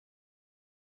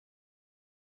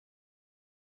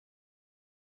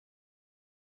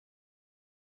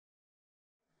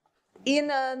In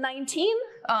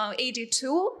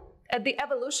 1982, at the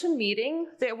evolution meeting,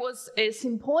 there was a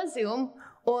symposium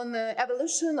on the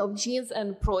evolution of genes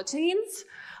and proteins,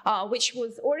 which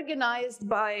was organized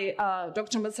by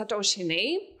Dr. Masatoshi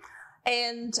Nei.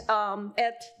 And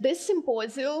at this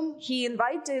symposium, he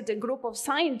invited a group of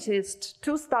scientists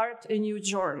to start a new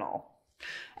journal.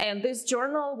 And this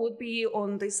journal would be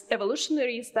on these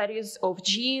evolutionary studies of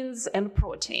genes and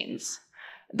proteins.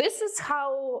 This is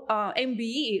how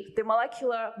MBE, the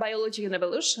Molecular Biology and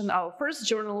Evolution, our first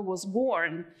journal, was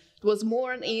born. It was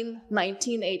born in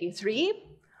 1983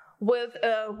 with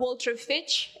Walter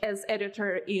Fitch as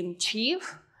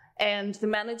editor-in-chief and the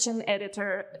managing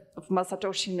editor of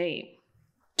Masatoshi Nei.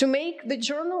 To make the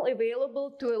journal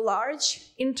available to a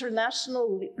large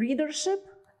international readership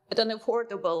at an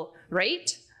affordable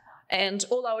rate, and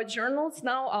all our journals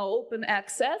now are open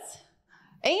access,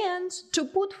 and to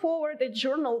put forward a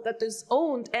journal that is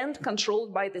owned and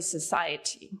controlled by the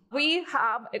society. We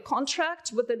have a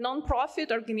contract with the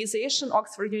nonprofit organization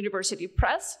Oxford University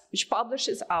Press, which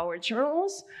publishes our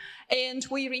journals, and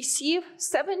we receive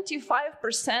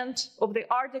 75% of the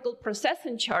article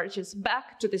processing charges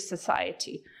back to the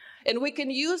society. And we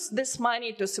can use this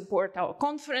money to support our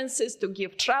conferences, to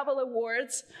give travel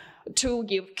awards, to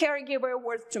give caregiver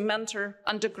awards, to mentor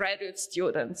undergraduate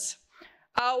students.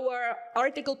 Our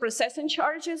article processing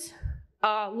charges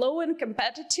are low and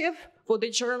competitive for the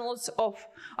journals of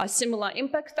a similar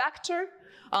impact factor,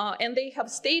 and they have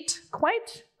stayed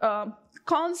quite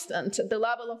constant at the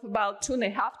level of about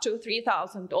 $2,500 to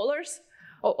 $3,000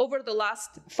 over the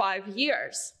last 5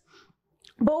 years.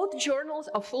 Both journals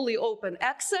are fully open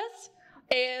access,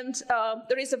 and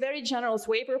there is a very generous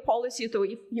waiver policy, so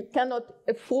if you cannot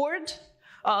afford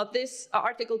this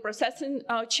article processing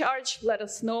charge, let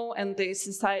us know, and the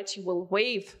society will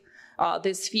waive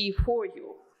this fee for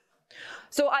you.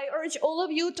 So I urge all of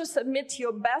you to submit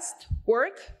your best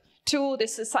work to the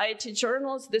society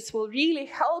journals. This will really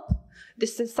help the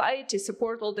society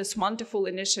support all these wonderful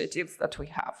initiatives that we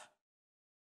have.